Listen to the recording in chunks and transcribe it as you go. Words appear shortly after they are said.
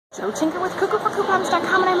Joe Tinker with Cuckoo for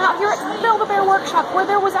Coupons.com, and I'm out here at Build-A-Bear Workshop where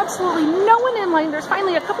there was absolutely no one in line. There's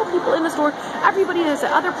finally a couple people in the store. Everybody is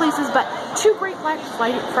at other places, but two great Black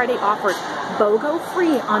Friday offers. BOGO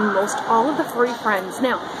free on most all of the furry friends.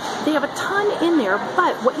 Now, they have a ton in there,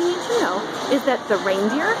 but what you need to know is that the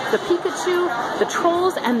reindeer, the Pikachu, the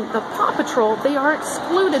trolls, and the Paw Patrol, they are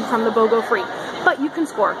excluded from the BOGO free. But you can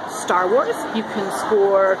score Star Wars, you can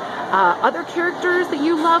score other characters that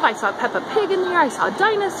you love. I saw Peppa Pig in there, I saw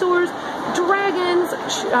dinosaurs, dragons,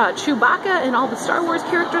 Chewbacca, and all the Star Wars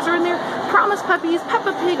characters are in there. Promise Puppies,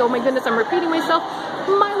 Peppa Pig, oh my goodness, I'm repeating myself.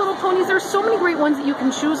 My Little Ponies, there's so many great ones that you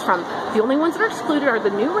can choose from. The only ones that are excluded are the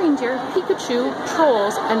new reindeer, Pikachu,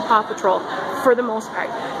 Trolls, and Paw Patrol for the most part.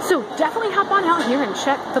 So definitely hop on out here and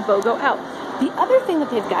check the BOGO out. The other thing that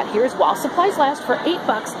they've got here is while supplies last, for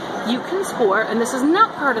 $8, you can score, and this is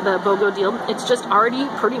not part of the BOGO deal, it's just already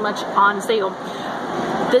pretty much on sale.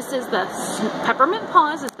 This is the Peppermint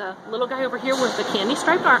Paws, is the little guy over here with the candy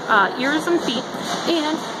striped ears and feet,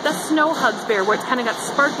 and the Snow Hugs bear, where it's kind of got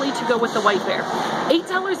sparkly to go with the white bear.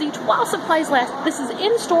 $8 each while supplies last. This is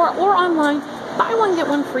in store or online. Buy one, get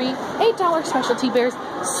one free. $8 specialty bears.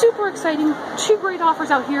 Super exciting. Two great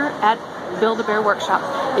offers out here at Build-A-Bear Workshop.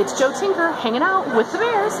 It's Joe Tinker hanging out with the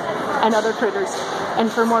bears and other critters. And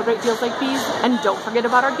for more great deals like these, and don't forget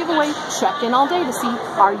about our giveaway, check in all day to see,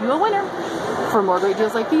 are you a winner? For more great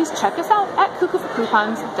deals like these, check us out at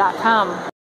cuckooforcoupons.com.